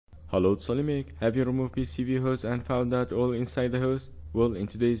Hello, it's AliMECH. Have you removed PCV hose and found that oil inside the hose? Well, in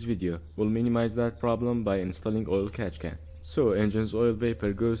today's video, we'll minimize that problem by installing oil catch can. So, engine's oil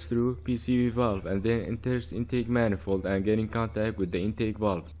vapor goes through PCV valve and then enters intake manifold and get in contact with the intake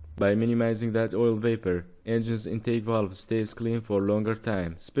valves. By minimizing that oil vapor, engine's intake valve stays clean for longer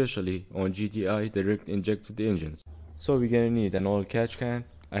time, especially on GTI direct injected engines. So we're gonna need an oil catch can.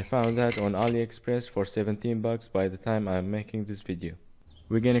 I found that on AliExpress for 17 bucks by the time I'm making this video.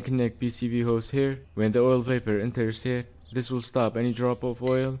 We're gonna connect PCV hose here. When the oil vapor enters here, this will stop any drop of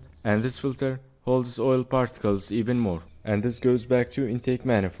oil, and this filter holds oil particles even more, and this goes back to intake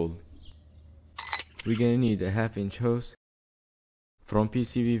manifold. We're gonna need a 1/2 inch hose. From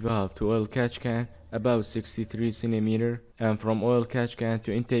PCV valve to oil catch can, about 63 cm, and from oil catch can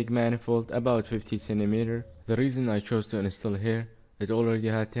to intake manifold, about 50 cm. The reason I chose to install here, it already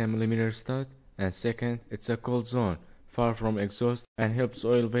had 10 mm stud, and second, it's a cold zone, far from exhaust, and helps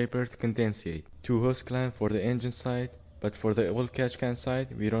oil vapor to condensate. 2 hose clamps for the engine side, but for the oil catch can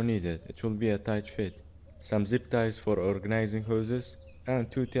side, we don't need it. It will be a tight fit. Some zip ties for organizing hoses,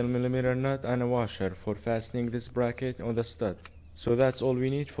 and 2 10 mm nut and a washer for fastening this bracket on the stud. So that's all we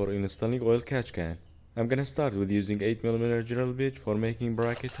need for installing oil catch can. I'm gonna start with using 8 mm drill bit for making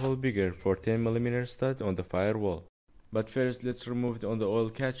bracket hole bigger for 10 mm stud on the firewall. But first, let's remove it on the oil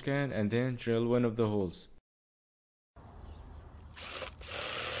catch can and then drill one of the holes.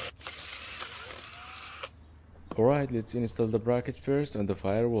 Alright, let's install the bracket first on the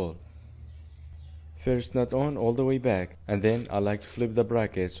firewall. First nut on all the way back, and then I like to flip the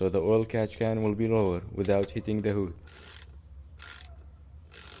bracket so the oil catch can will be lower without hitting the hood.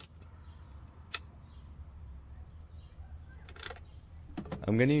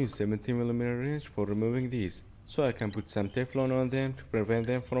 I'm gonna use 70 mm wrench for removing these, so I can put some Teflon on them to prevent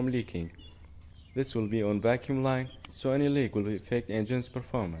them from leaking. This will be on vacuum line, so any leak will affect engine's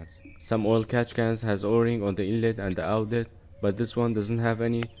performance. Some oil catch cans has O-ring on the inlet and the outlet, but this one doesn't have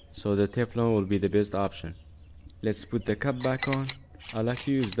any, so the Teflon will be the best option. Let's put the cap back on. I like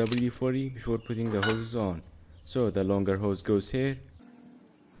to use W40 before putting the hoses on, so the longer hose goes here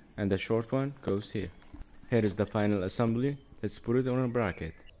and the short one goes here. Here is the final assembly. Let's put it on a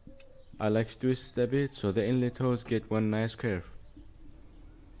bracket. I like to twist it a bit so the inlet hose get one nice curve.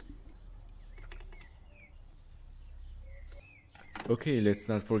 Okay, let's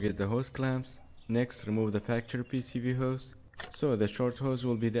not forget the hose clamps. Next, remove the factory PCV hose. So the short hose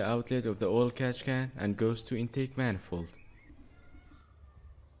will be the outlet of the oil catch can and goes to intake manifold.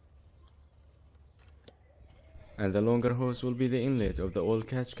 And the longer hose will be the inlet of the oil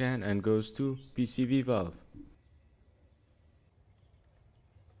catch can and goes to PCV valve.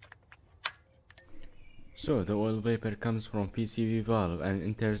 So the oil vapor comes from PCV valve and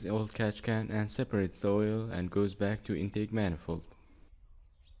enters the oil catch can and separates the oil and goes back to intake manifold.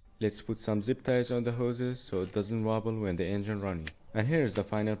 Let's put some zip ties on the hoses so it doesn't wobble when the engine running. And here's the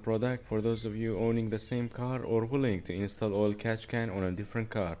final product for those of you owning the same car or willing to install oil catch can on a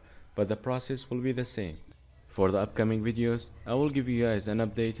different car, but the process will be the same. For the upcoming videos, I will give you guys an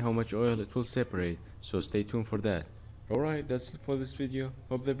update how much oil it will separate, so stay tuned for that. Alright, that's it for this video.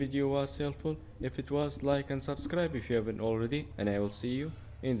 Hope the video was helpful. If it was, like and subscribe if you haven't already, and I will see you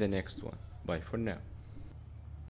in the next one. Bye for now.